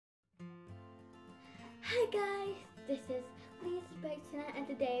Hi guys, this is Lisa and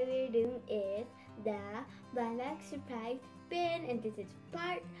today we're doing is the blind bag surprise spin, and this is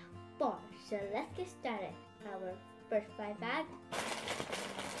part 4. So let's get started. Our first blind bag.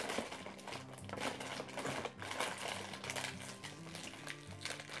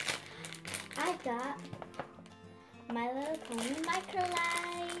 I got My Little Pony Micro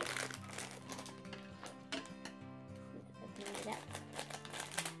Light.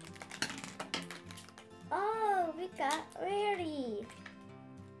 Oh, we got Rary.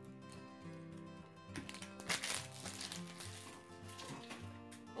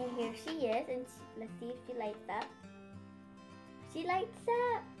 And here she is, and let's see if she lights up. She lights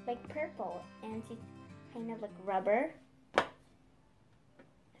up like purple, and she's kind of like rubber. Let's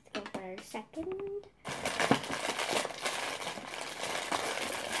go for her second.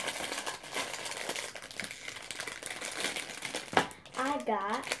 I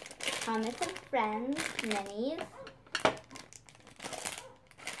got Thomas and Friends minis.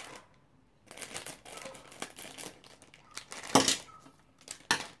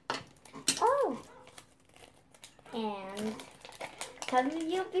 Oh! And told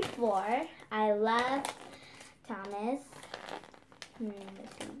you before, I love Thomas.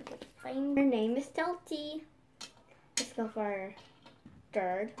 Her name is Tilty. Let's go for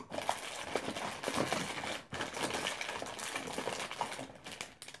third.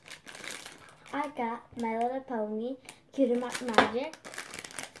 I got My Little Pony Cutie Mark Magic.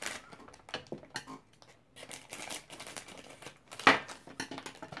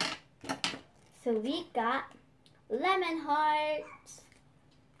 So we got Lemon Hearts.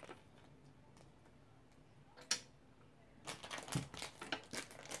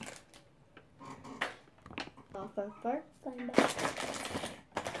 Go for first blind bag.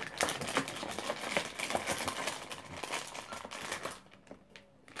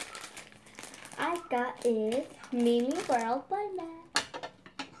 I got is Mini World blind bag.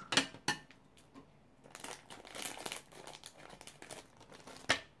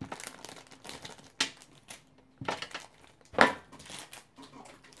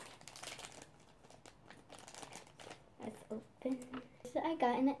 Let's open. So I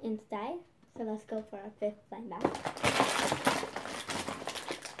got in the inside. So let's go for our fifth blind bag.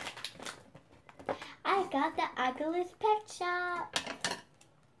 I got the Ugliest Pet Shop.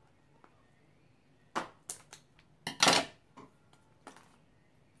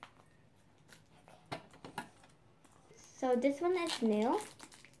 So this one is new.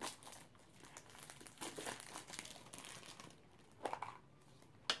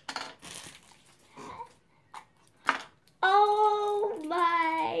 Oh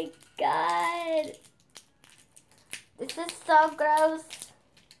my god! This is so gross.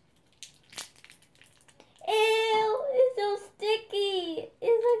 Ew! It's so sticky.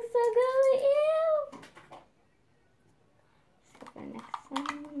 It looks so good. Ew! Let's go for the next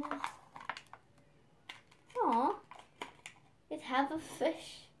one. Aww. It have a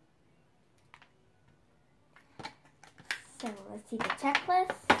fish. So let's see the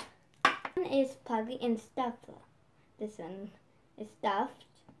checklist. This one is pluggy and stuffed. This one is stuffed.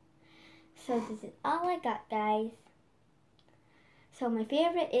 So this is all I got, guys. So my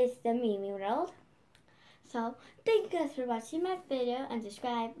favorite is the Mimi World. So thank you guys for watching my video, and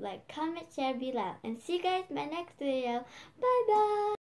subscribe, like, comment, share below, and see you guys in my next video. Bye bye.